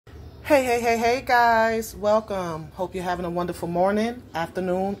Hey guys, welcome. Hope you're having a wonderful morning,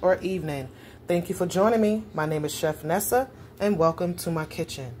 afternoon, or evening. Thank you for joining me. My name is Chef Nessa and welcome to my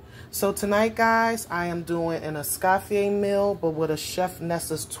kitchen. So tonight guys, I am doing an escoffier meal but with a Chef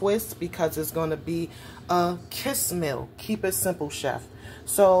Nessa's twist because it's going to be a kiss meal. Keep it simple, chef.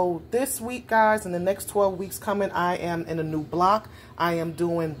 So this week guys, in the next 12 weeks coming, I am in a new block. I am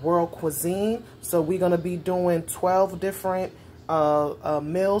doing world cuisine. So we're going to be doing 12 different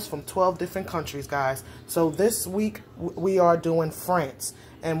meals from 12 different countries, guys. So this week we are doing France,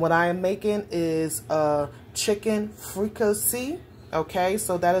 and what I am making is chicken fricassee. Okay,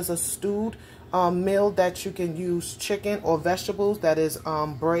 so that is a stewed meal that you can use chicken or vegetables that is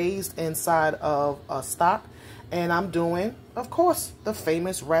braised inside of a stock. And I'm doing, of course, the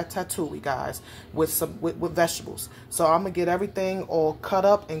famous ratatouille, guys, with vegetables. So I'm gonna get everything all cut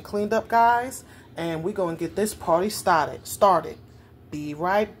up and cleaned up, guys, and we're gonna get this party started. Be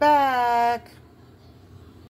right back.